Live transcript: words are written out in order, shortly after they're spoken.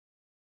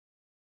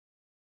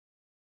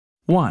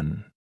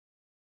1.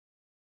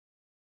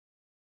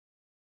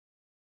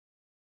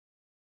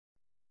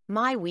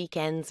 My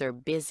weekends are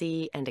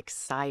busy and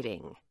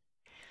exciting.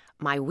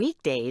 My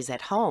weekdays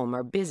at home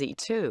are busy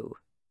too.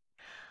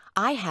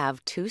 I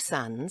have 2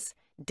 sons,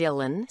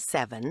 Dylan,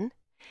 7,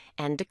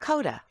 and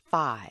Dakota,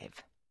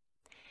 5.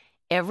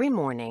 Every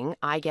morning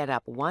I get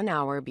up 1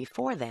 hour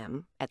before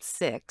them at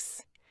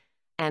 6,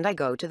 and I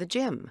go to the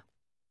gym.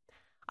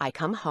 I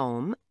come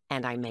home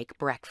and I make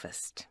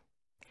breakfast.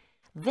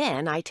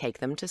 Then I take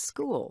them to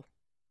school.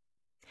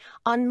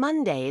 On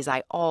Mondays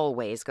I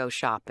always go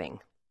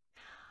shopping.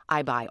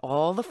 I buy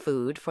all the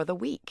food for the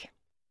week.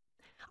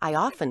 I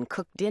often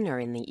cook dinner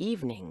in the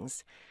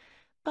evenings,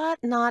 but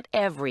not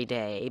every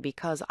day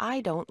because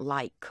I don't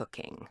like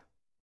cooking.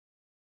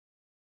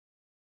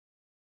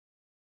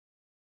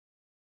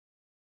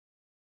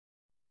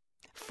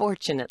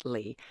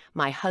 Fortunately,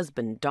 my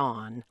husband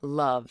Don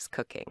loves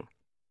cooking.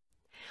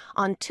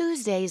 On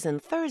Tuesdays and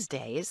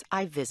Thursdays,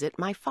 I visit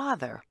my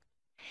father.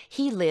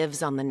 He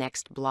lives on the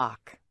next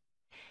block.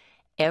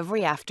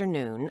 Every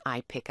afternoon,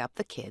 I pick up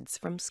the kids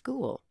from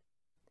school.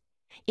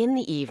 In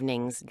the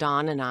evenings,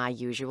 Don and I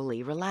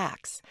usually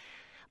relax,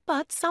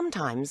 but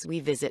sometimes we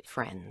visit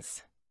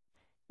friends.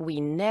 We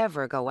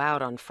never go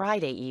out on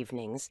Friday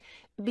evenings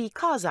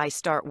because I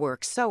start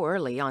work so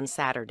early on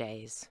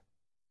Saturdays.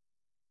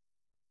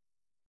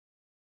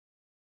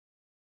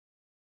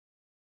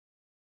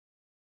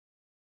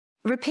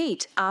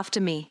 Repeat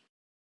after me.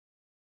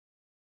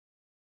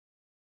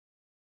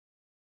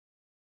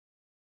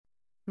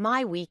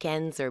 My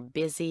weekends are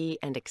busy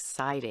and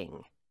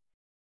exciting.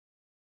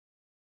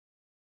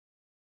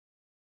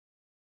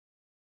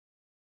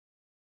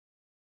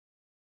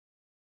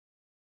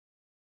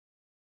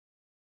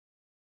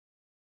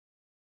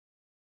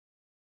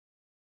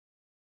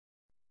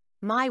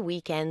 My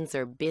weekends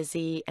are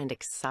busy and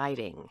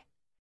exciting.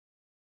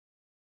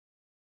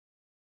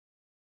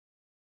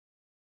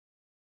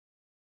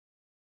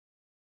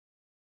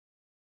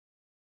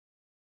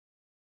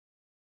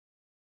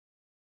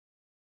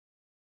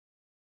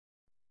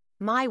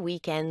 My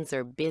weekends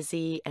are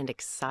busy and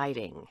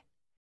exciting.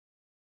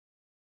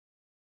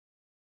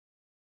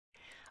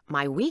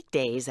 My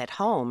weekdays at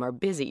home are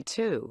busy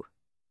too.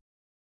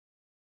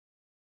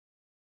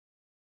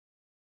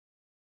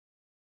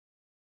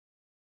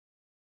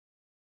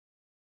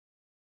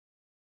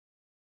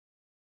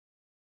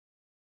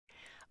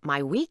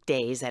 My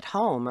weekdays at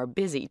home are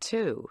busy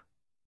too.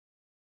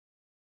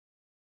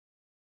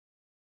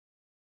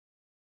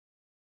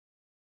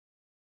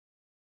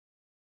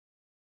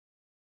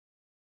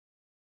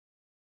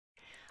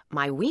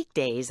 My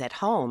weekdays at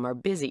home are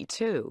busy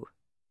too.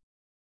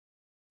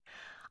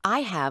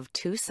 I have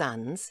 2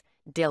 sons,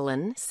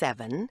 Dylan,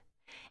 7,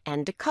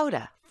 and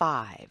Dakota,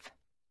 5.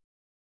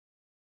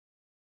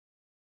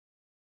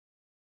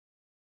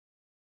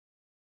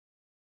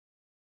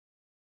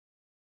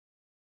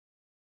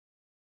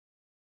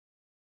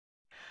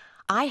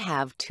 I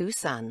have 2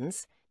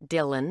 sons,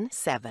 Dylan,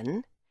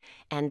 7,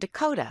 and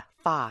Dakota,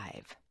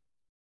 5.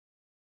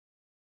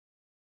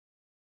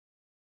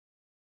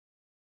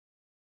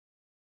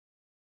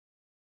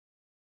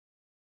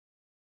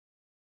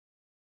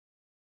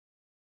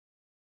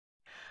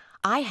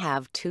 I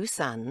have 2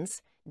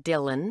 sons,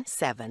 Dylan,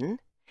 7,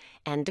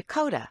 and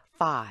Dakota,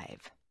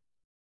 5.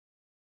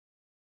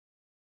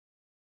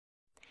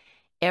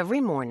 Every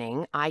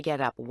morning I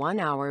get up 1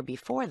 hour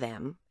before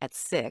them at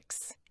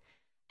 6,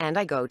 and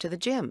I go to the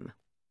gym.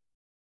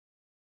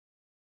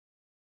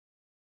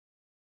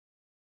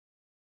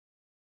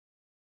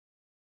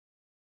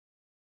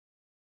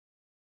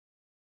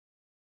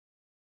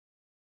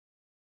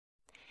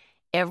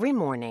 Every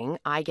morning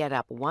I get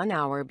up 1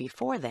 hour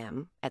before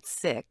them at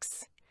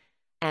 6,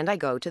 and I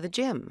go to the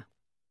gym.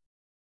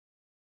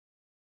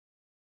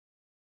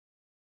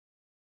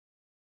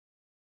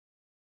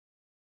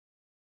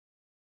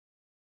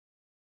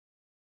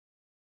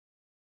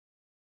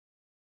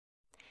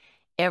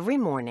 Every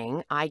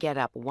morning I get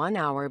up 1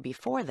 hour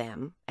before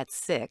them at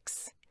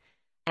 6,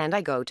 and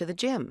I go to the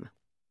gym.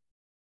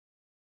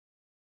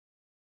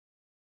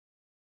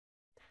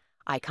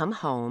 I come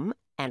home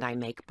and I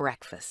make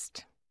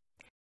breakfast.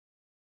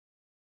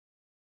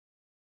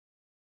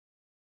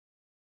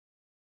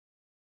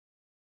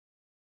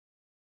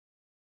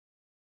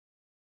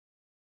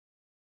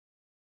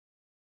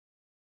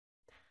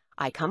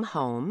 I come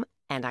home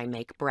and I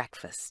make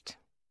breakfast.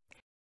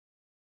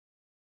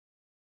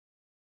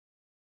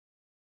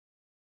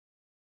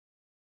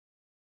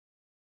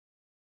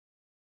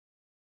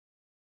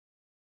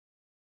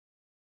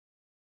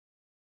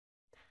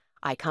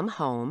 I come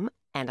home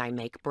and I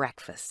make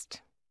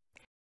breakfast.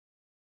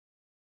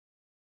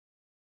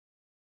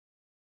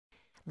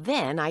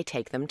 Then I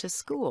take them to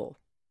school.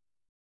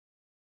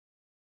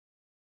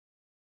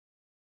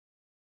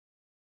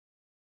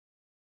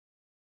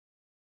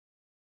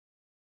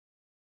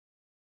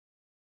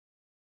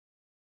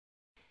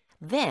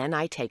 Then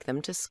I take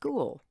them to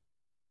school.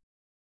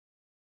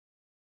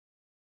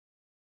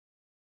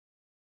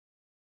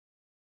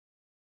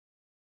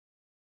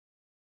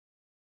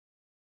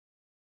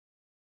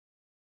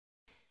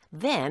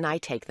 Then I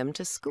take them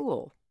to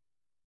school.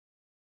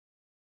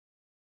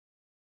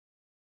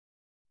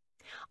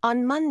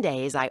 On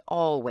Mondays, I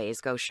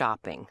always go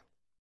shopping.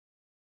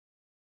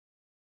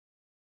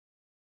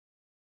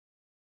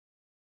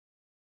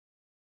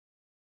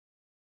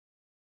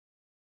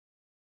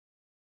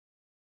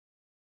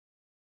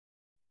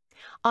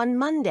 On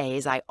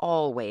Mondays, I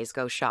always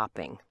go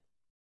shopping.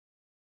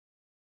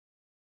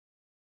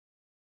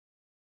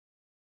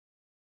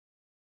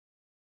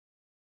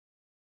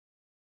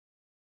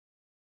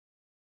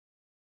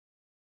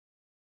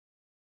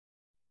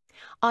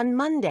 On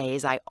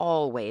Mondays, I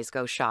always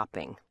go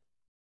shopping.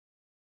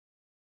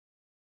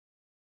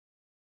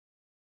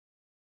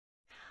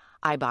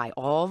 I buy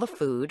all the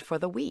food for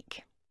the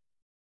week.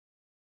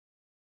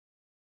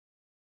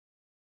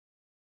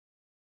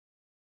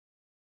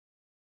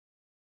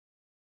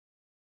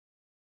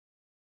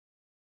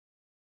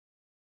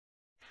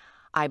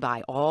 I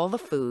buy all the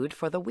food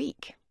for the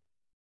week.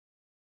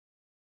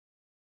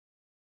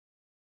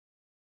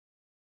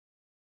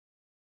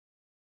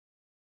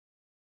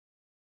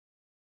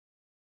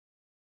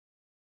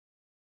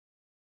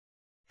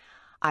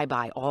 I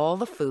buy all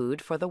the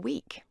food for the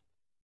week.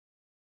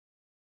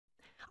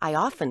 I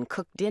often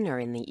cook dinner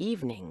in the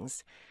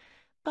evenings,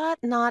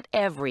 but not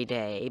every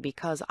day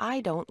because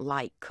I don't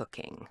like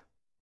cooking.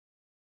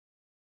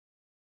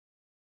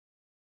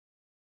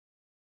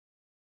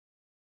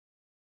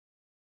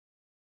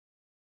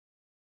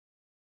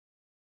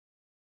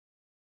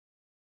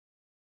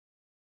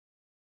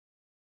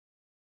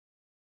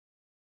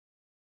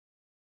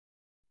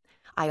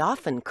 I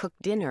often cook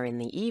dinner in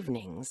the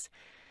evenings,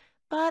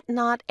 but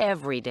not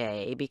every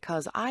day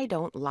because I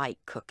don't like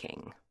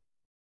cooking.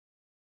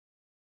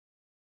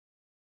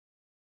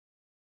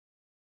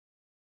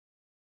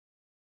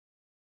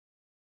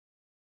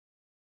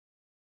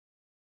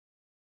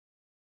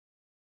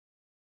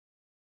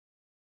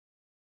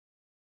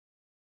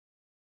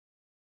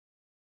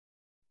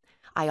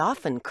 I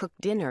often cook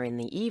dinner in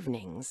the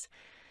evenings,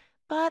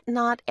 but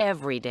not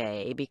every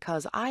day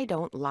because I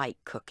don't like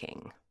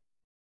cooking.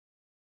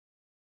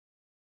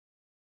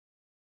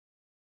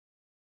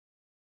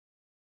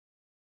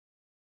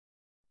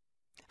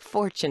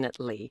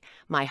 Fortunately,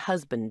 my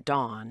husband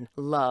Don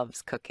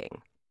loves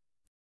cooking.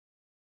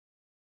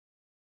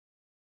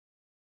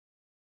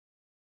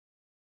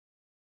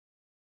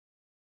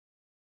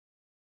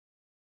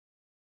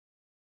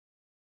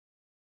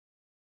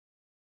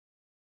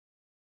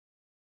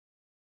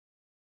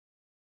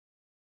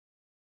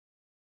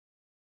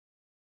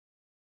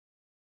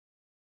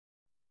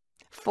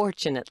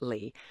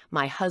 Fortunately,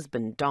 my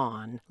husband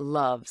Don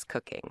loves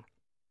cooking.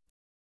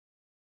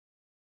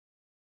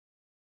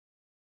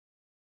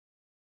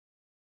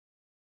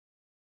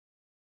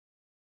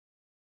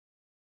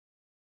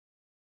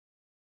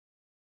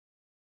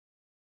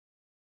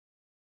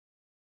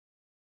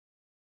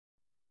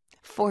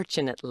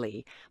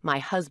 Fortunately, my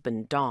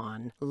husband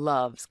Don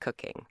loves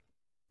cooking.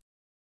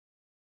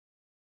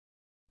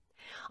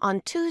 On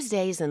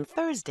Tuesdays and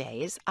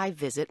Thursdays, I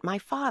visit my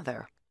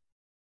father.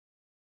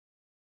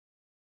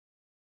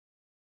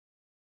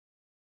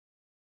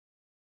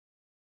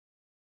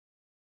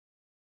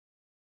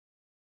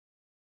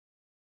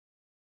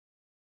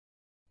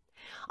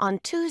 On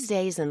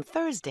Tuesdays and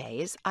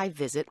Thursdays, I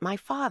visit my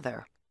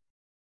father.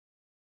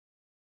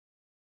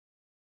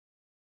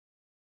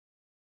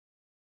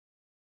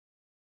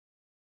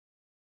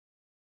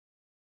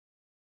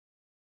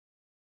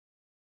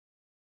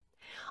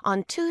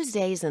 On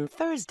Tuesdays and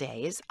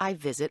Thursdays, I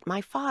visit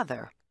my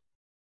father.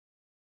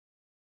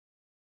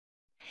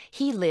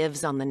 He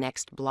lives on the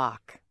next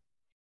block.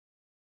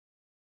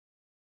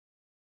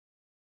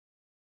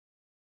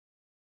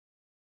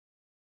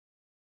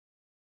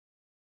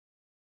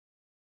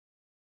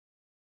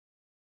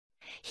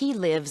 He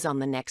lives on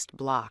the next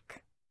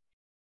block.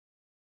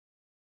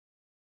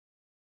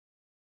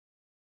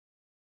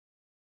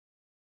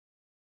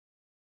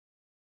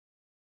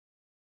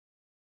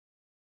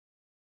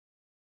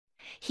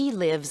 He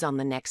lives on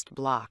the next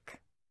block.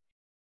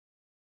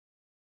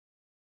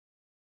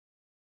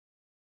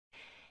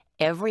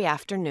 Every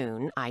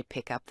afternoon, I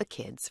pick up the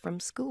kids from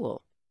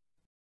school.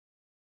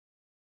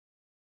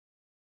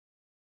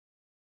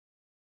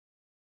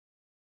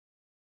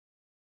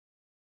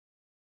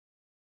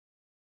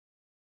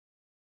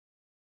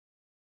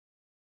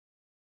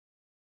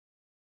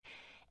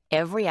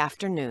 Every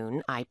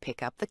afternoon, I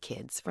pick up the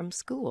kids from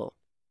school.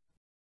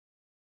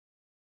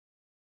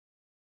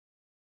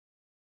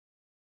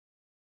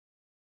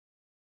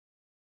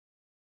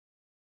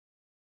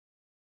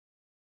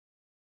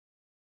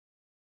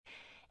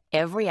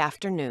 Every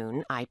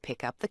afternoon, I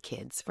pick up the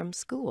kids from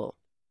school.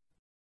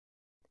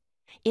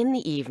 In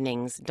the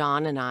evenings,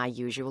 Don and I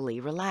usually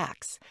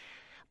relax,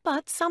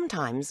 but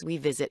sometimes we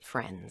visit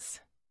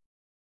friends.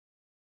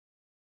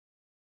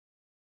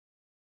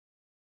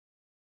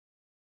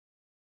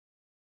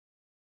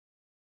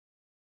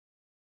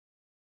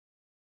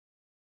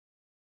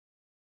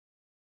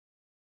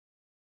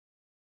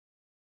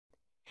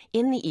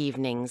 In the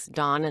evenings,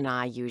 Don and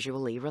I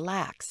usually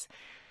relax,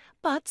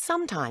 but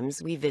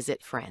sometimes we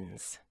visit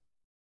friends.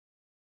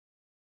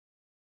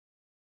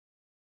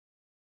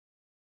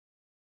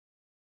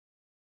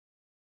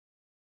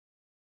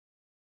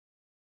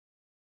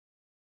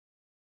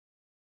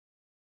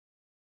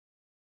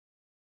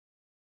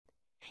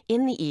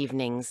 In the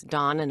evenings,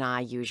 Dawn and I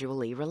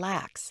usually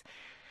relax,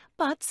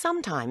 but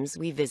sometimes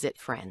we visit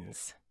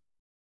friends.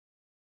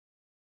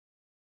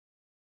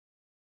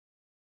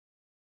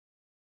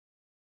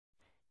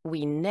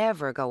 We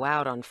never go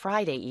out on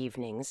Friday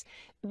evenings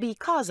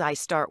because I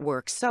start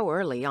work so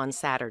early on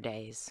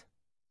Saturdays.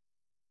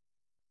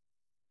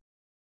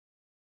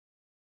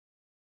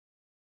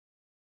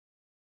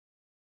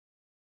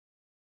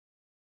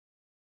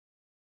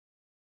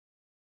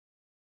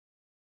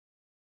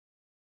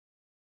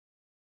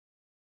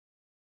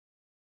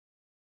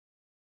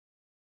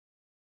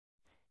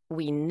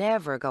 We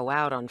never go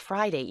out on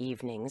Friday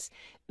evenings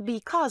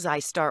because I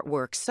start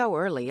work so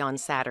early on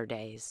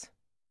Saturdays.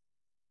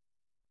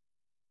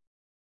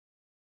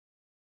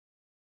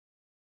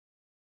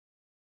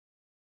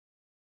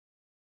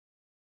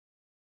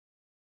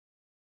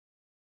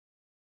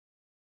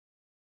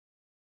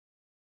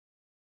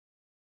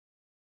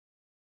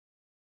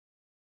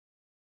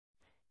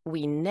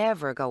 We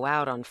never go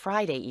out on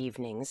Friday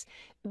evenings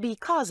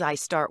because I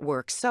start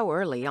work so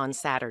early on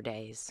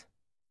Saturdays.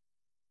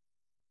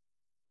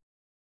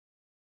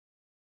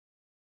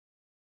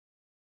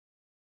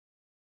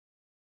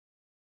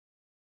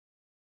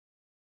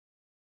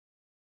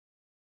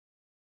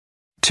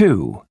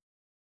 Two.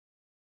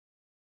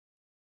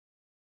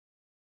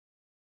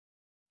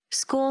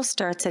 School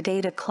starts at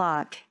 8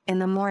 o'clock in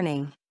the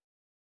morning.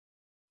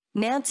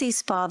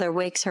 Nancy's father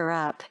wakes her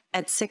up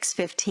at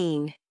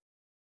 6:15.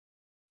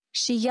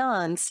 She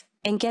yawns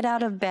and gets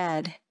out of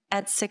bed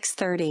at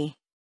 6:30.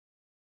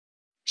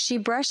 She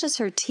brushes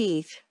her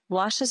teeth,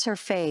 washes her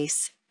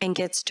face, and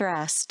gets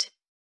dressed.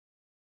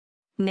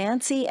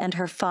 Nancy and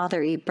her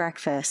father eat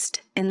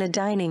breakfast in the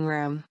dining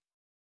room.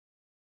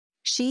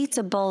 She eats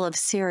a bowl of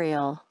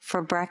cereal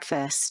for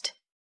breakfast.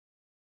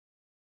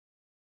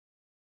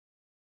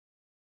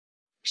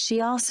 She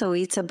also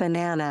eats a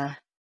banana.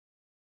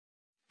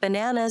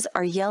 Bananas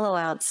are yellow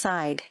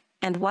outside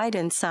and white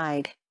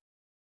inside.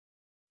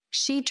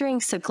 She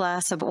drinks a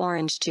glass of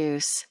orange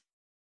juice.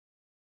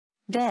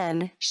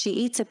 Then she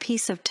eats a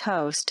piece of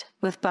toast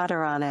with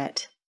butter on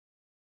it.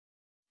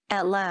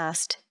 At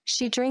last,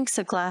 she drinks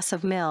a glass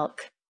of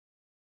milk.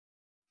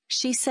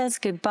 She says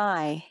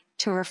goodbye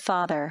to her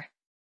father.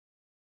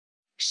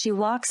 She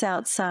walks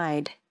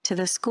outside to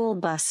the school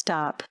bus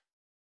stop.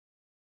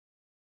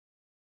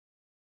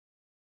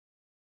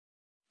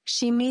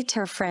 She meets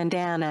her friend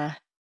Anna.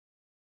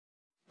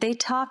 They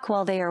talk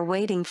while they are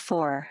waiting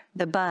for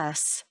the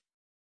bus.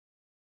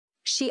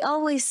 She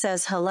always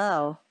says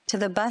hello to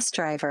the bus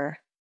driver.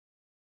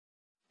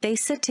 They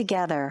sit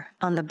together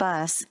on the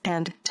bus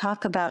and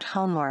talk about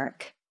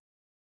homework.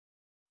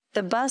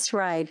 The bus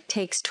ride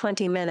takes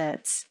 20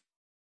 minutes.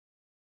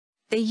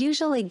 They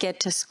usually get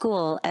to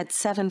school at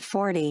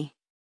 7:40.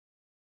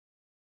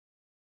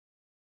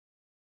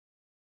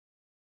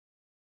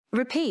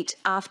 Repeat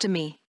after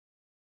me.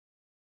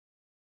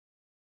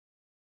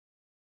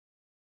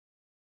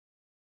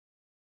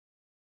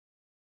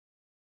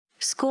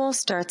 School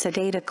starts at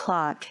 8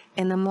 o'clock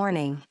in the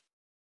morning.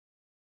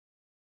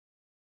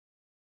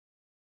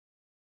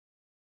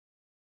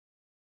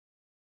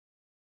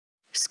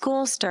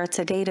 School starts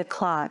at 8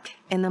 o'clock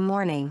in the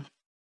morning.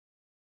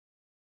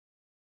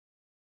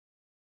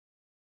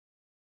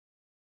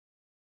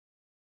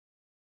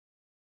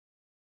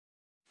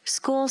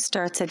 School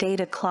starts at 8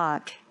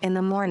 o'clock in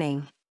the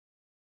morning.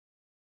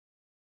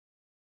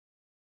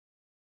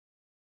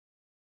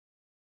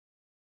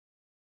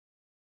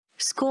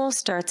 School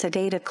starts at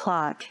 8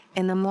 o'clock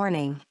in the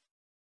morning.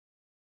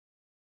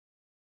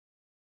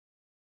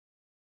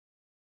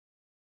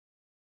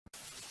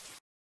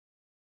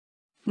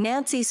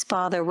 Nancy's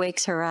father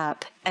wakes her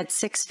up at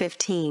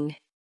 6:15.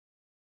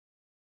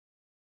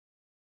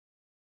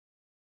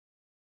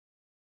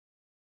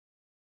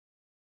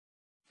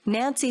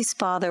 Nancy's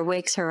father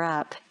wakes her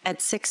up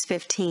at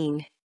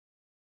 6:15.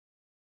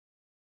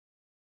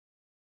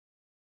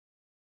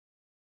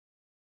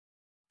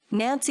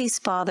 Nancy's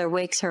father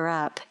wakes her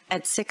up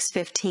at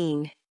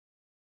 6:15.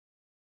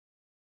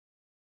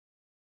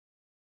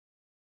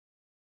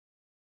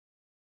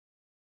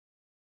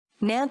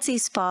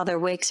 Nancy's father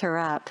wakes her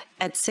up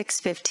at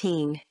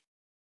 6:15.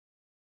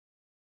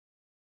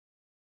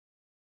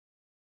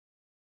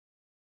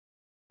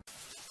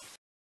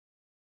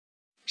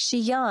 She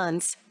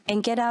yawns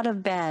and gets out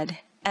of bed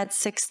at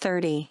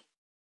 6:30.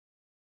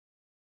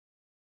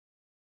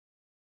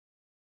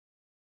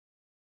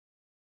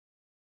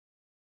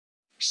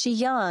 She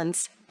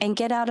yawns and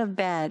gets out of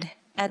bed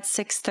at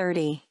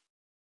 6:30.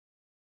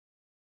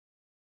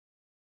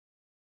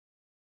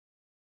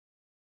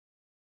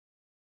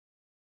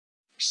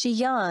 She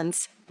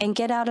yawns and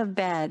gets out of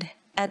bed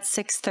at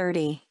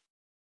 6:30.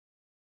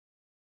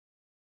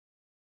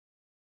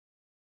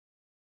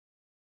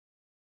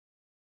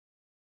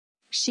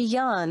 She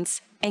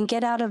yawns and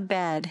gets out of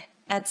bed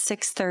at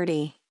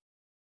 6:30.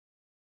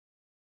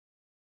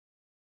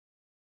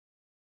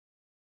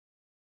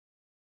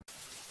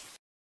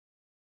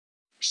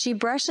 She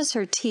brushes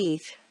her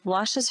teeth,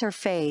 washes her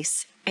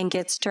face, and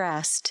gets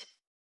dressed.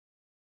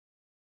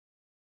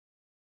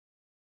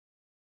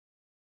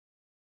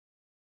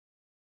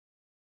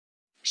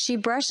 She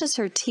brushes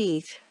her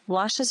teeth,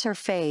 washes her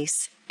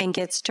face, and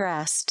gets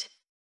dressed.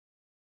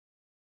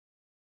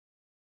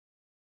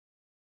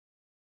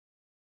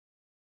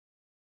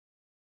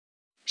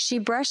 She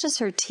brushes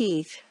her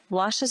teeth,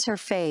 washes her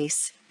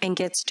face, and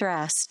gets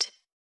dressed.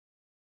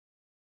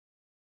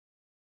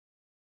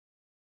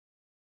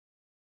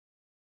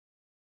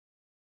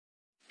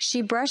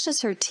 She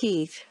brushes her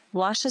teeth,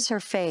 washes her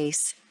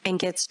face, and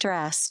gets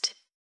dressed.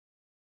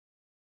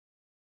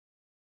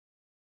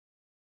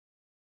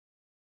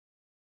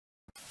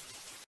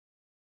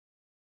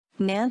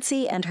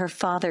 Nancy and her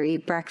father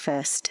eat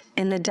breakfast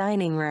in the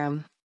dining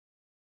room.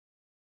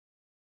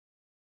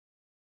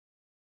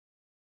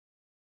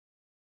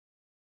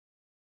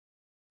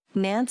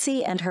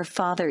 Nancy and her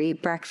father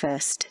eat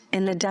breakfast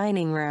in the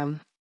dining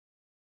room.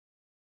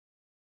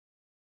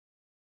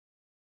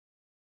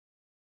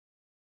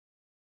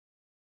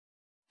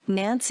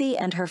 Nancy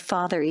and her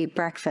father eat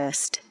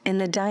breakfast in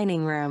the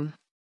dining room.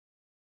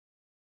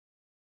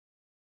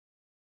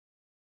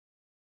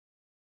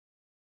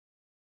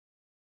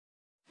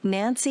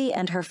 Nancy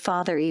and her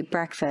father eat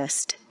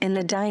breakfast in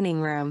the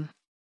dining room.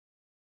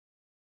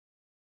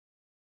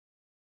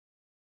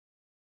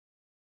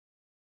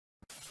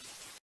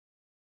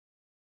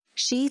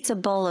 She eats a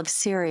bowl of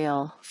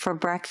cereal for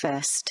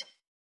breakfast.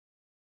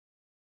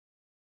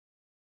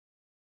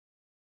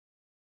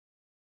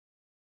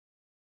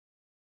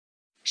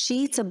 She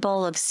eats a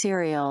bowl of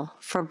cereal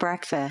for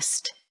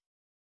breakfast.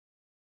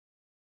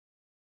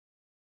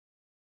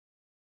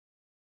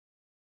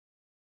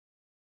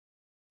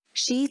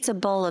 She eats a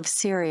bowl of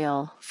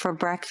cereal for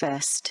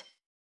breakfast.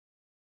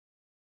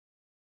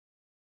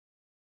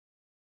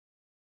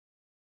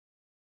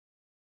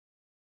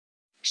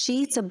 She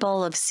eats a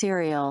bowl of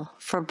cereal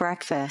for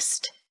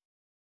breakfast.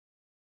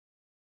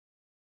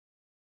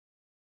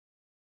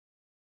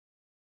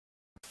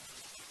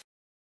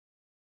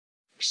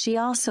 She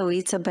also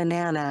eats a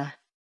banana.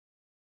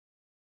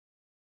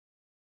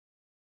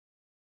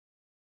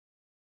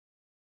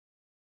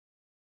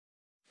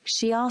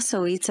 She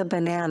also eats a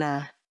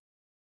banana.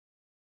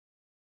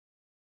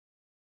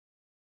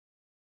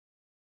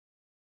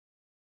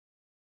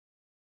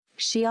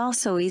 She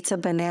also eats a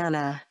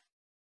banana.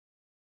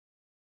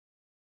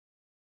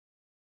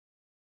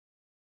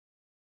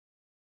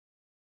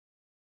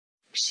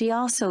 She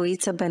also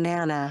eats a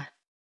banana.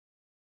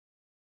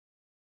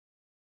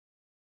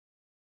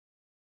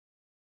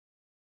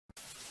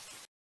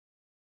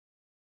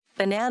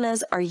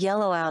 Bananas are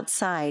yellow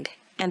outside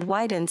and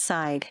white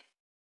inside.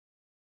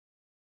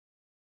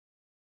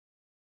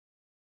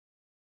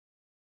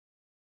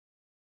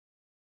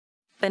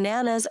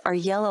 Bananas are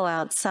yellow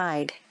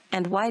outside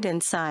and white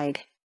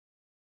inside.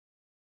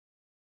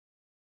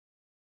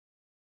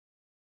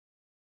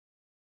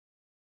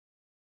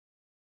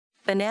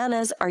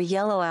 Bananas are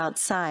yellow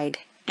outside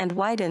and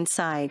white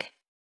inside.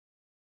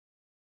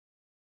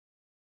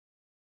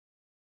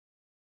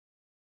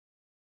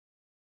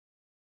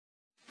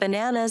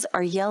 Bananas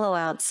are yellow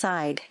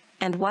outside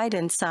and white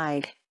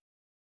inside.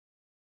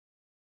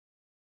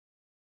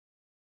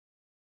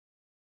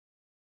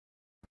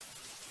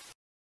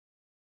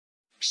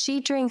 She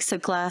drinks a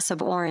glass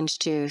of orange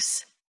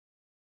juice.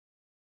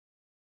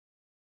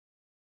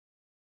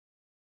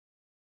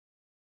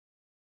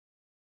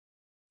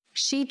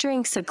 She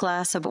drinks a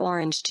glass of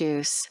orange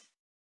juice.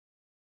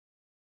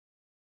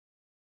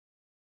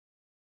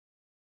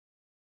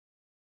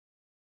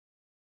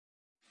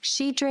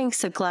 She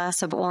drinks a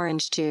glass of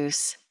orange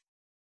juice.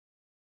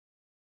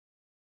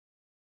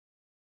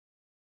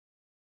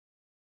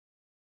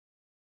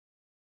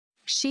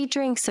 She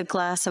drinks a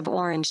glass of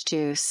orange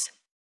juice.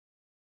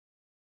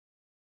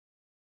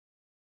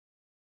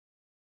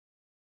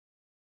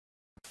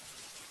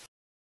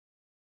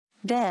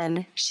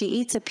 Then, she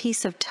eats a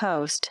piece of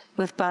toast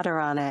with butter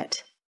on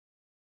it.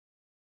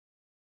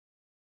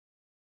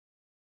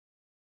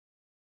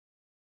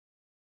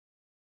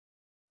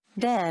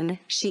 Then,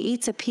 she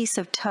eats a piece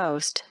of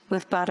toast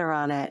with butter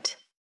on it.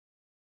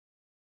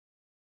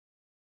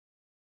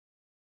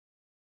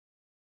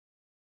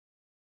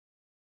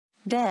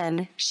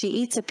 Then, she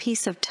eats a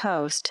piece of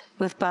toast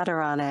with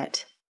butter on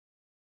it.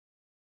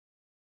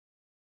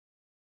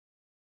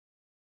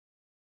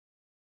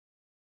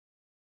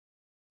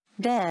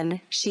 Then,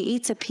 she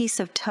eats a piece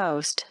of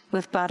toast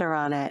with butter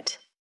on it.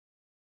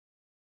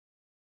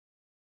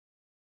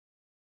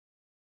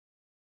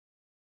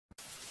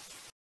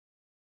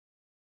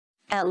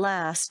 At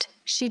last,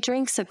 she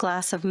drinks a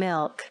glass of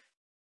milk.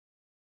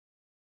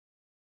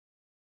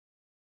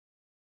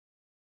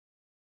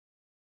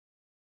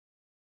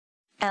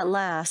 At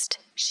last,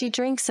 she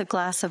drinks a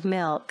glass of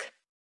milk.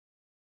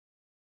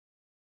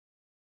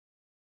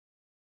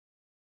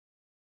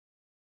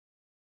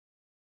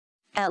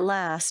 At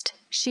last,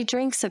 she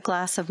drinks a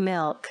glass of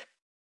milk.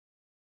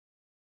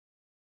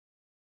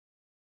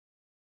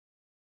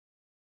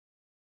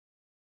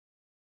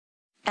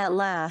 At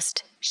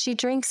last, she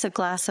drinks a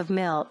glass of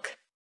milk.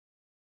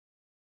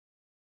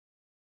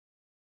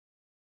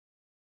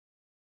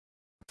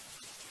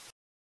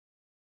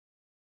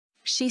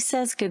 She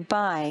says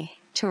goodbye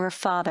to her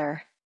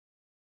father.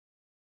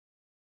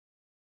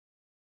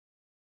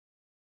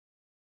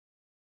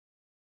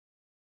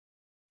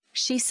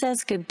 She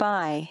says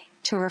goodbye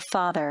to her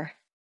father.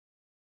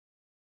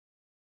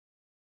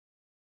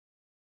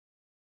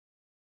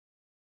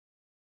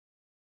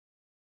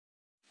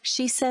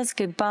 She says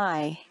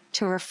goodbye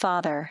to her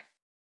father.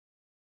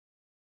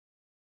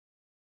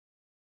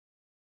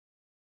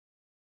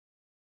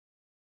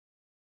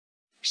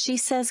 She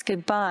says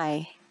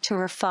goodbye to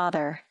her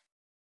father.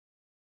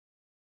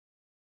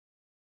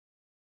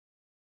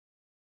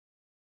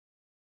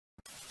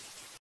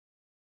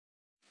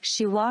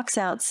 She walks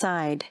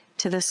outside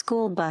to the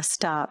school bus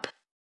stop.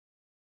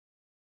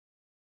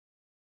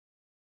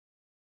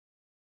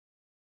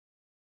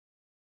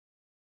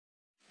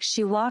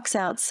 She walks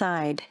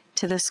outside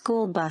to the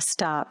school bus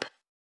stop.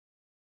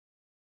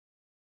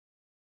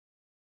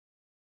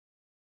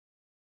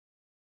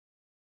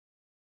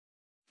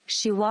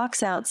 She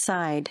walks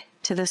outside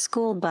to the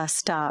school bus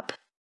stop.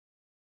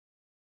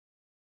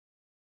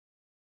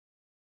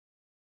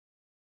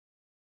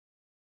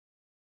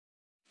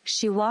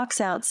 She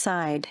walks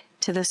outside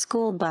to the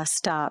school bus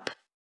stop.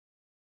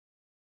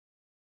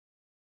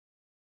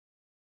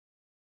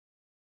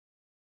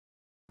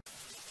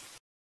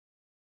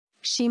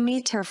 She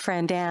meets her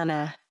friend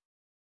Anna.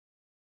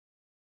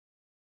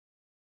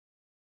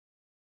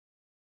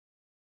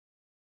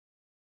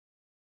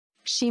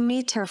 She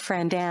meets her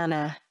friend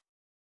Anna.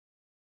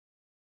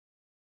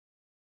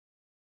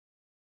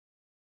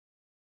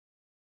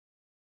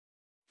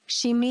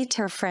 She meets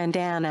her friend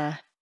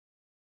Anna.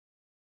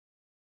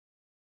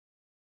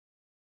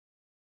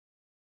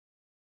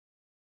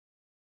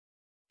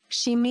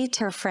 She meets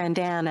her friend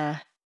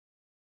Anna.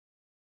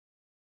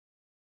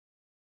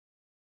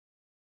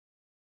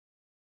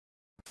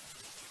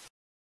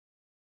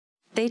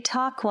 They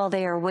talk while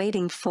they are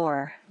waiting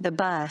for the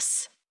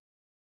bus.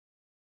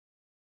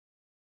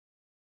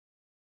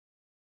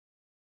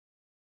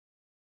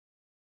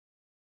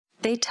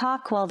 They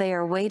talk while they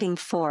are waiting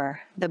for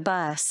the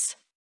bus.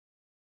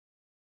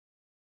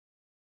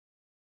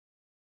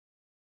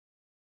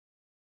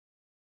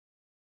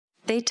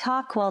 They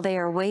talk while they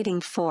are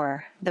waiting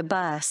for the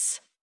bus.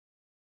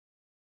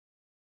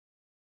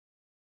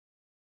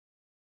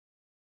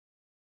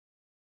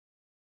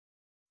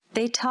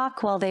 They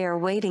talk while they are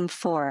waiting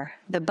for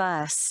the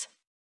bus.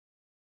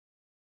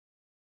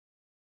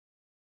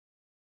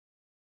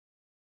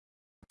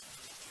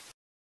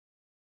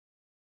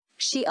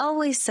 She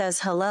always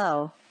says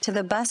hello to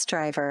the bus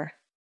driver.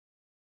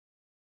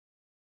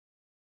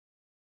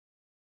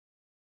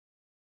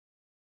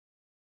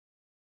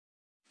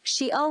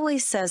 She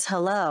always says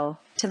hello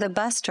to the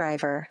bus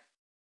driver.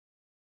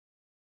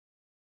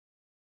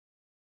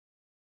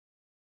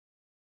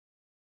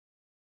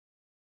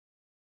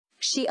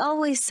 She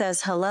always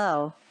says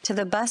hello to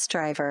the bus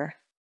driver.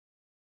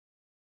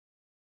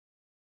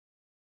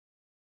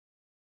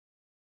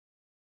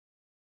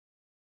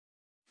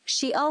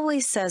 She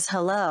always says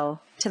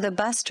hello to the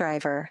bus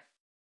driver.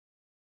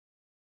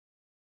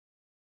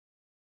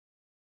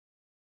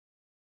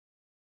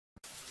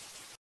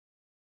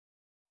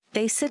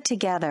 They sit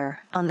together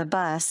on the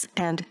bus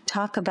and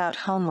talk about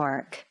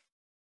homework.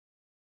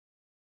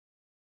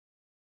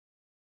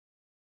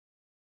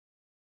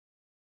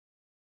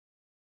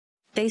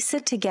 They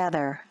sit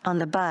together on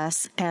the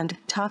bus and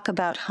talk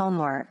about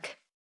homework.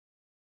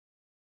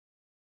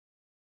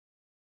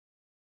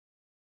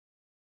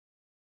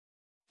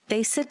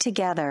 They sit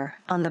together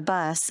on the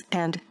bus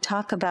and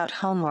talk about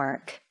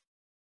homework.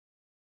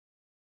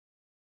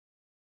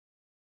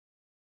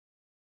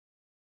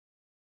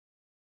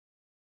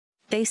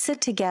 They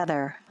sit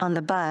together on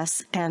the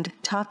bus and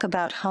talk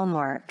about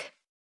homework.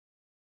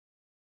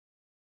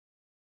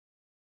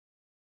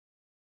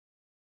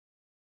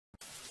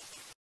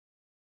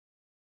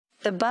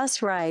 The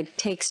bus ride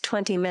takes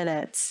 20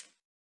 minutes.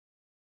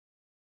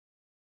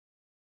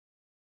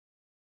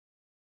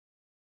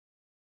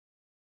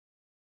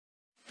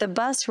 The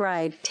bus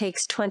ride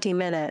takes 20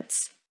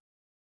 minutes.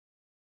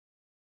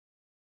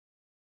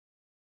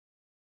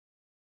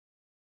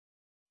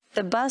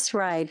 The bus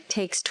ride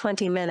takes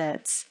 20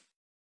 minutes.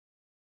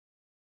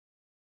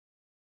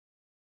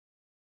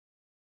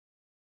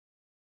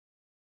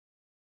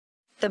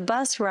 The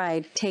bus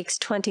ride takes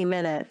 20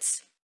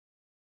 minutes.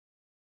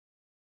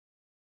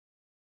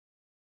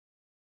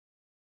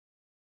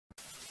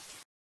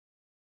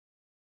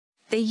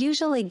 They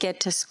usually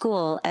get to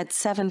school at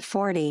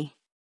 7:40.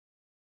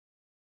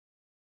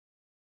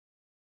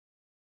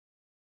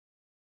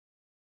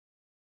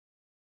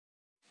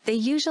 They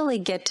usually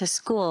get to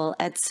school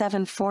at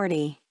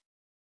 7:40.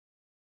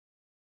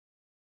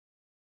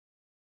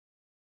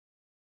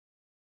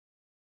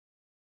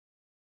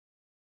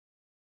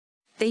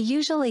 They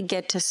usually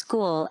get to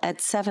school at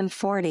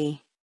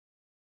 7:40.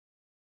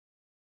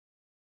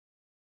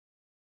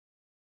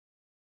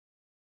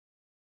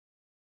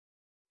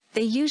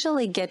 They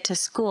usually get to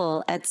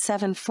school at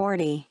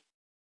 7:40.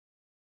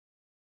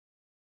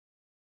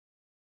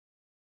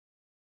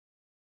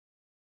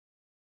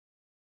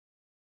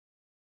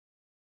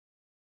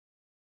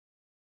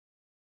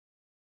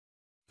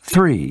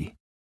 Three.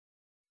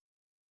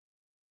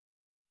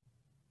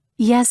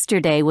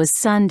 Yesterday was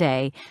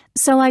Sunday,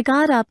 so I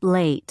got up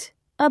late,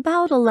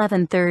 about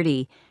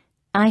 11:30.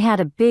 I had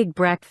a big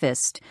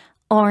breakfast,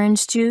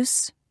 orange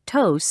juice,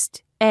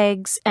 toast,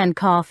 eggs, and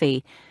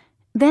coffee.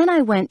 Then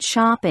I went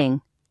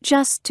shopping,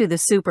 just to the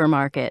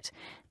supermarket,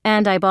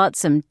 and I bought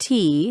some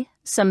tea,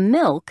 some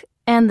milk,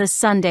 and the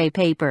Sunday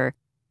paper.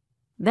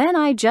 Then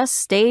I just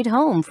stayed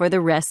home for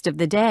the rest of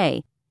the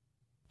day.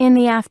 In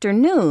the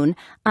afternoon,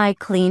 I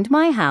cleaned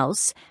my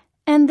house,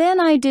 and then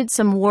I did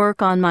some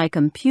work on my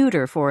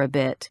computer for a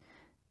bit.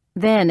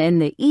 Then in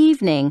the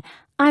evening,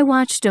 I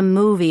watched a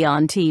movie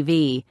on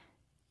TV.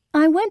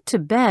 I went to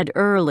bed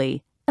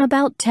early,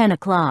 about 10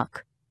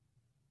 o'clock.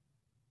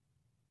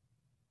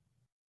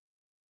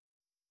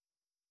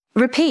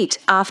 Repeat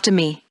after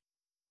me.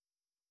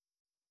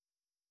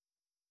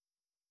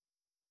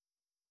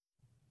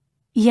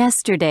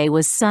 Yesterday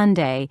was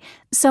Sunday,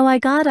 so I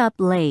got up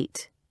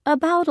late,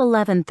 about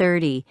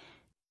 11:30.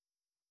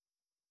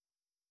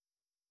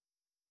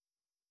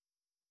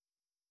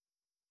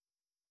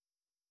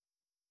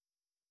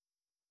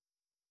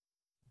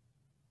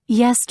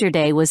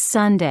 Yesterday was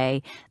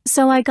Sunday,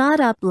 so I got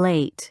up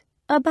late,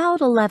 about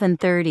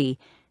 11:30.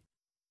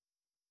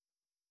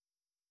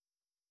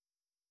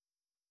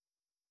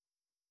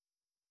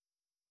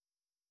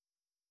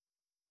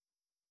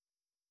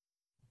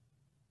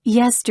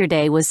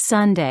 Yesterday was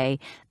Sunday,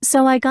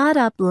 so I got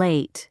up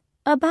late,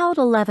 about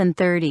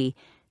 11:30.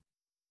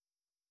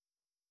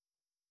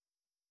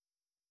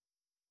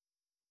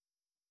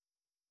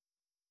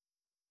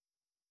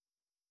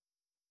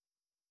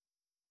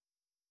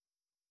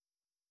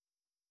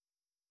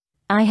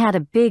 I had a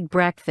big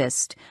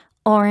breakfast,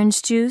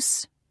 orange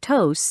juice,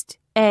 toast,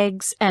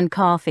 eggs, and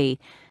coffee.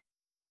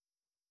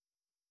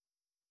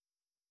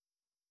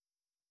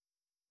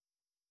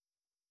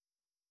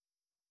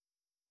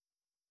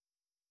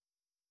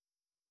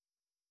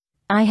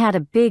 I had a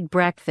big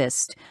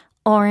breakfast,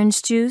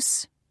 orange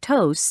juice,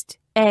 toast,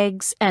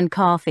 eggs, and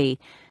coffee.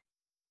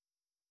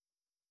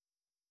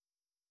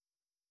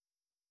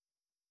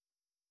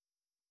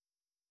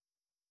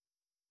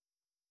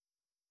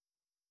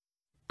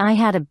 I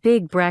had a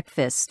big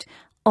breakfast,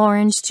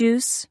 orange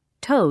juice,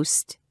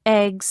 toast,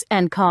 eggs,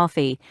 and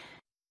coffee.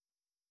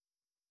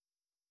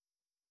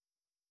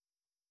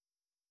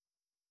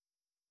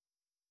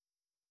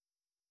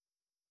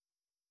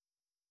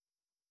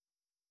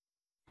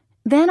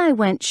 Then I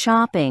went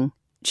shopping,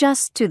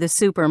 just to the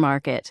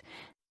supermarket.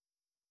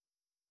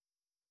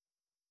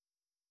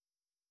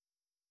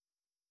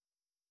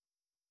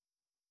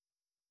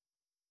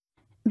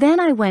 Then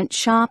I went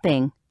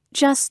shopping,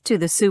 just to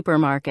the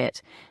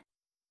supermarket.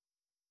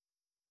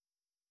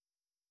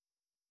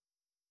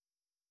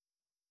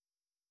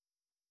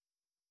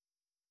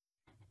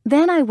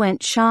 Then I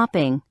went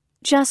shopping,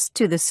 just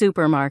to the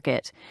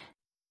supermarket.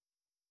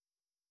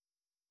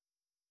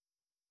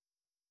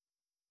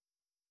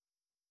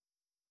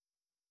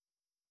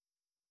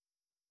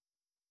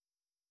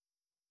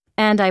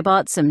 And I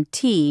bought some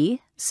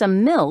tea,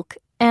 some milk,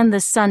 and the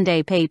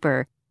Sunday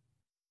paper.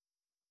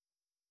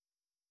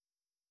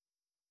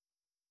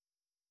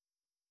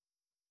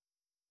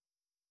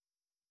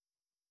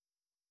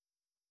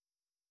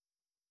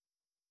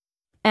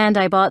 And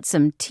I bought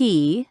some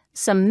tea,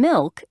 some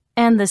milk,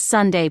 and the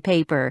Sunday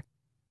paper.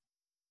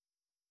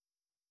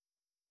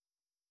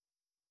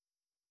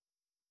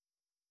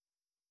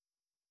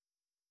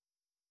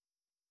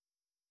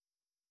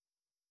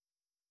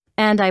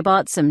 And I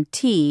bought some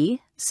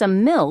tea,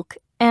 some milk,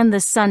 and the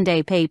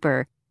Sunday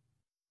paper.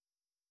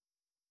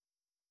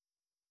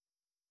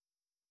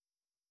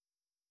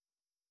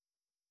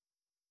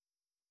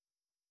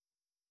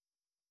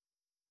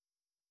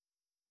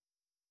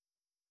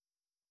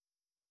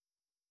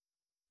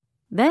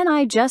 Then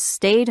I just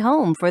stayed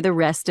home for the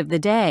rest of the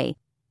day.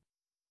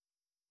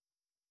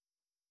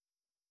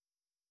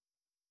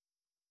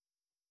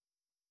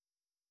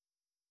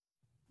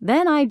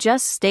 Then I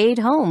just stayed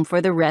home for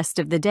the rest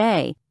of the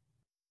day.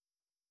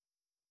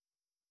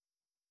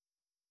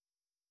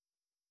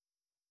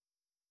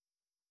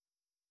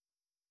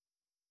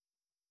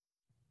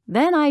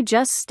 Then I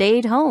just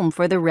stayed home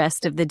for the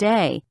rest of the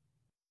day.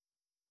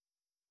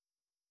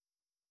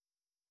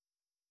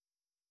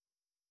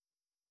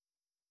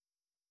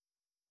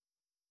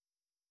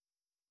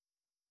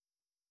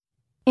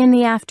 In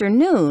the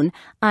afternoon,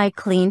 I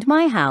cleaned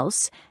my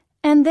house,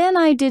 and then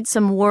I did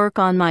some work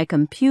on my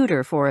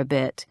computer for a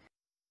bit.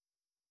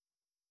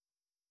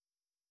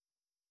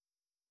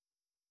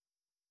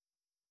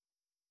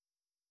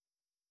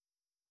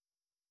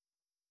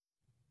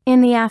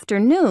 In the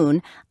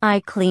afternoon, I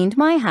cleaned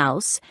my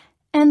house,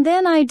 and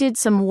then I did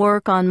some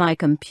work on my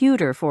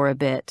computer for a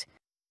bit.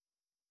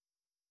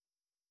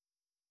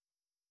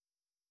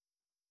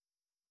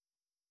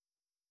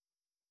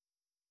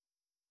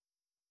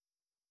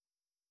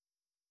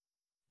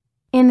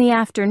 In the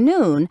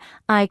afternoon,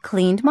 I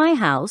cleaned my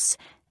house,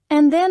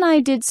 and then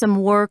I did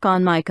some work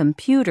on my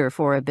computer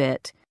for a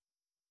bit.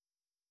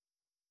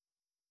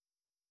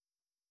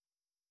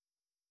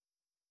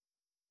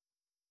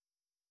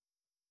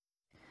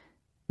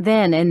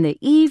 Then in the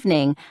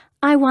evening,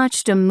 I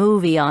watched a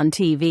movie on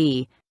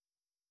TV.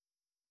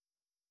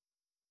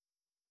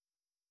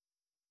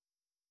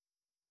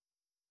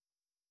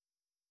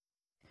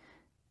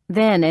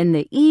 Then in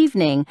the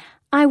evening,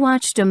 I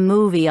watched a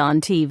movie on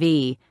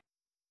TV.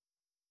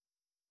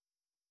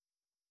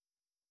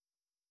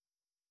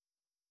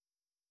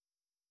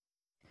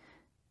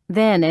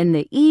 Then in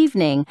the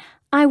evening,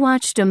 I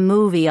watched a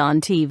movie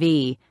on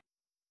TV.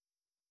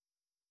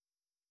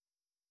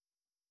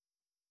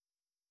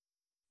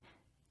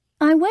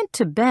 I went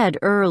to bed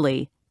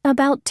early,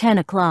 about 10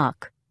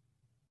 o'clock.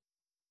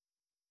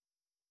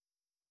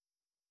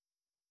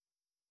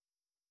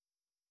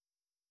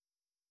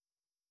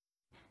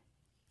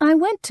 I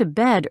went to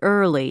bed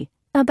early,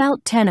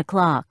 about 10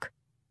 o'clock.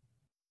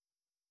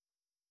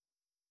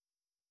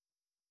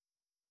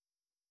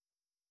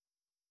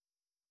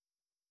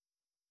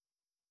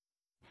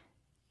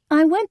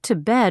 I went to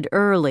bed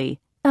early,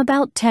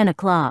 about 10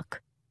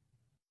 o'clock.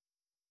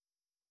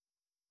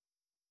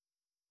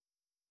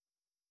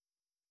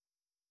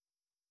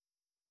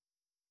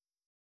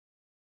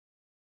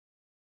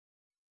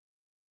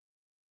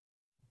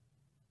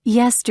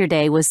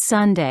 Yesterday was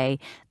Sunday,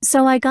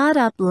 so I got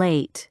up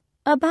late,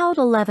 about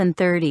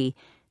 11:30.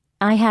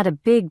 I had a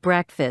big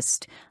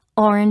breakfast,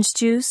 orange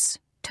juice,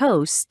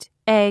 toast,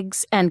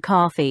 eggs, and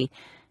coffee.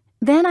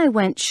 Then I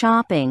went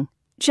shopping,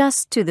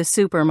 just to the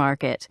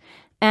supermarket,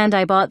 and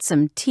I bought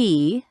some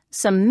tea,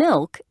 some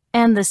milk,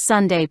 and the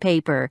Sunday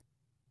paper.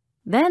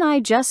 Then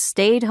I just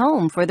stayed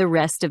home for the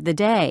rest of the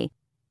day.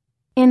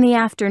 In the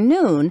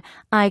afternoon,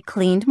 I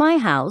cleaned my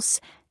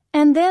house,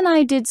 and then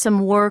I did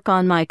some work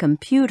on my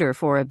computer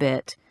for a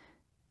bit.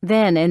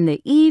 Then in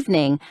the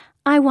evening,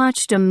 I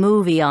watched a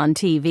movie on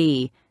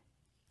TV.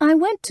 I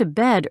went to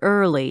bed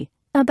early,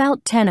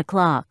 about 10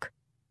 o'clock.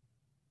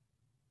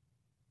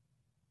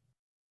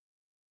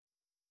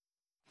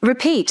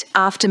 Repeat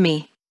after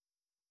me.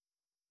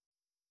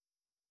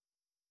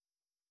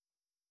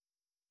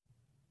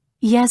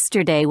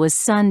 Yesterday was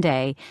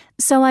Sunday,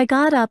 so I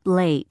got up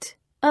late,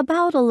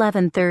 about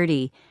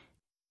 11:30.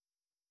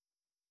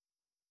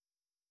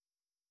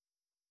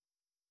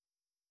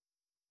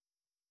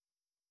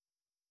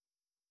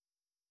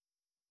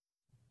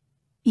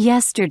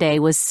 Yesterday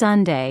was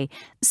Sunday,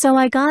 so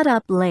I got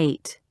up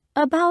late,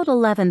 about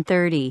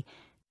 11:30.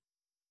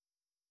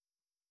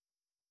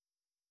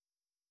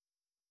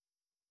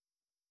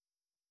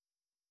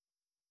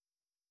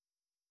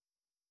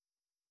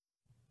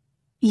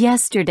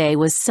 Yesterday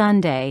was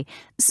Sunday,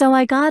 so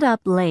I got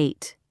up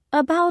late,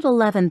 about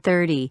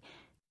 11:30.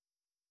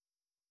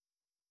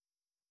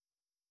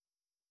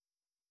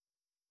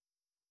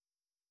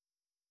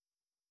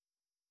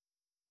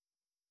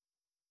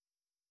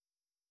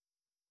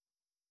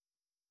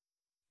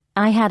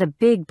 I had a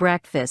big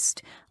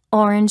breakfast,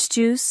 orange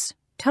juice,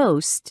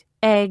 toast,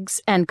 eggs,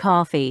 and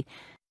coffee.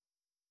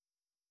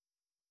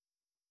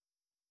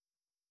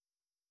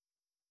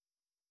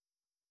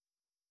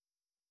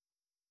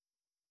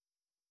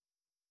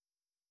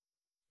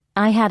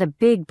 I had a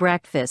big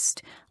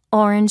breakfast,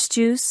 orange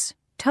juice,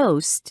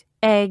 toast,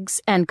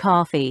 eggs, and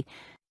coffee.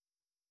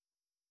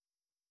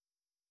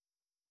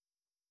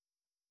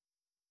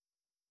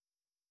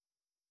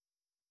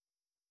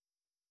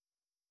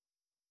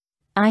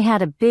 I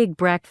had a big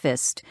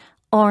breakfast,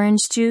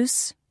 orange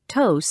juice,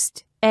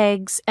 toast,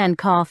 eggs, and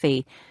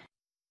coffee.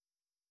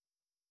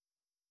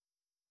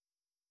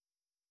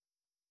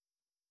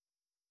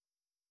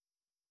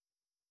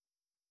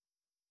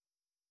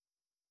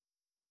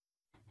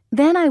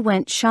 Then I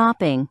went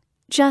shopping,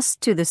 just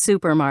to the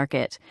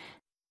supermarket.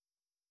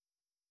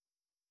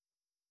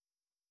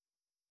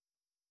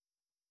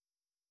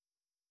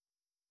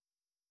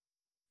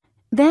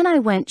 Then I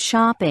went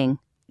shopping,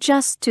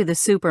 just to the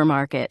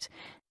supermarket.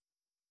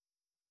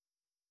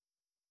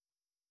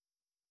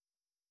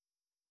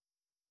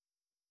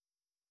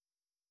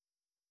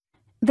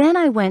 Then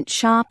I went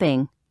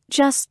shopping,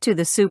 just to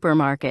the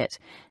supermarket.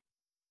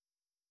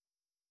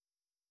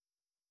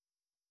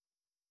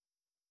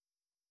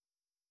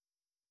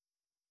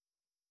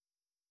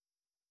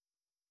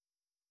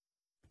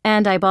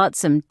 And I bought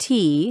some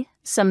tea,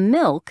 some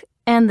milk,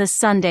 and the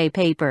Sunday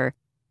paper.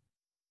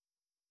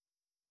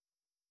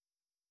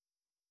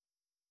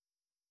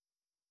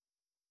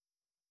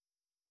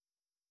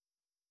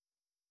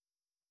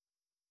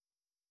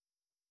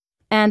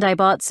 And I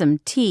bought some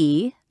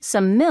tea,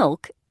 some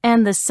milk,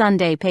 and the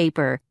Sunday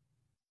paper.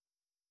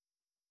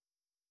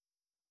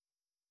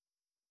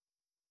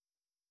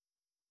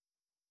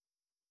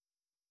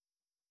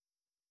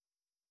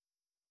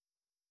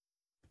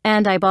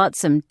 And I bought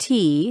some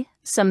tea,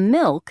 some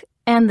milk,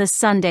 and the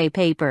Sunday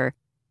paper.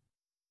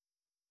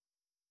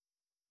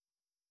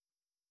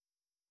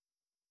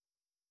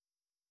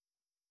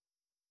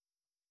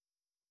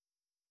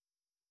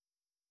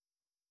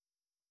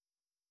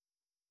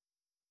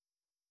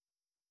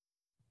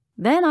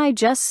 Then I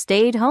just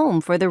stayed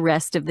home for the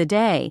rest of the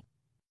day.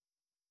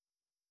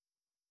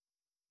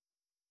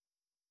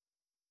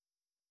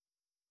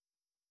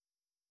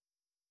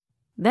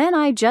 Then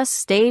I just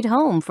stayed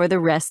home for the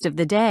rest of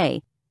the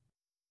day.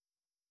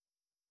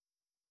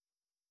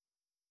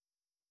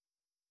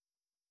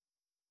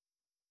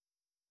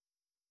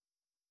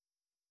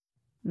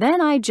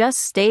 Then I just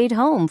stayed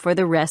home for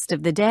the rest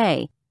of the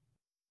day.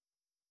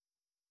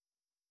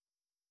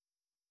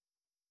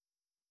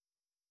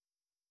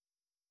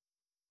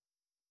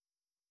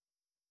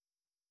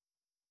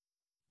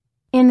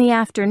 In the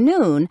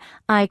afternoon,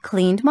 I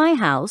cleaned my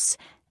house,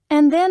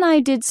 and then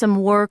I did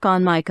some work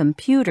on my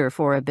computer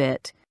for a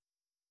bit.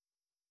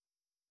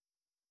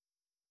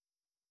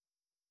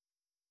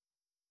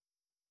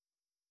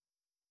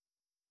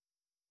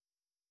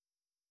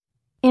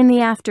 In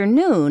the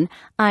afternoon,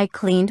 I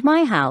cleaned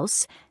my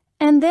house,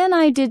 and then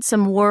I did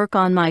some work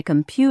on my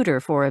computer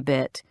for a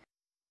bit.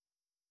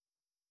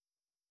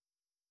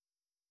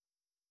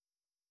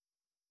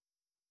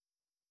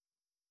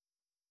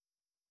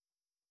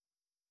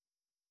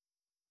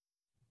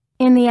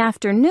 In the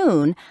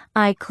afternoon,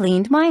 I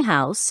cleaned my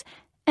house,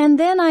 and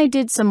then I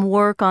did some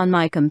work on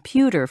my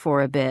computer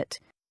for a bit.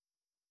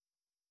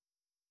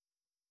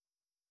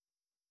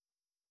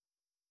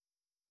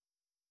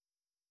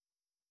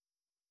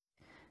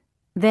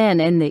 Then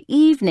in the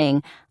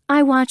evening,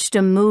 I watched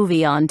a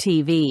movie on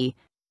TV.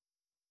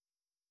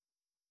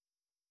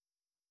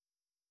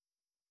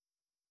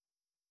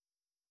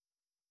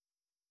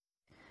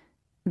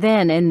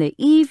 Then in the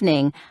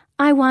evening,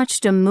 I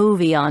watched a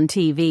movie on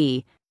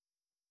TV.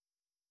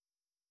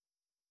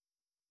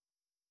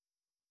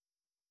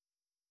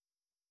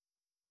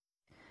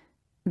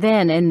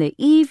 Then in the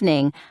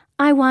evening,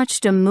 I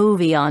watched a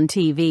movie on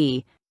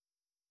TV.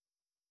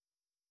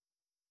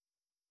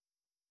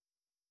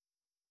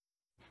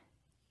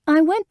 I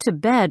went to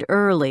bed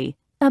early,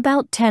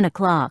 about 10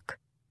 o'clock.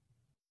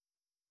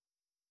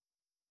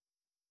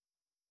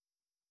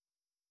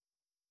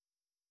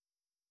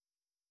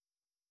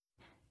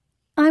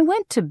 I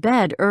went to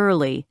bed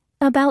early,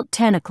 about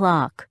 10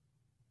 o'clock.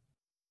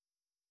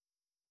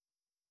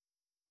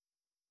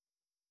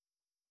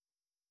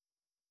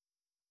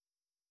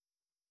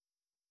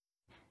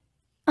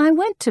 I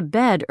went to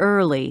bed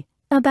early,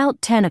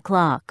 about 10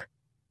 o'clock.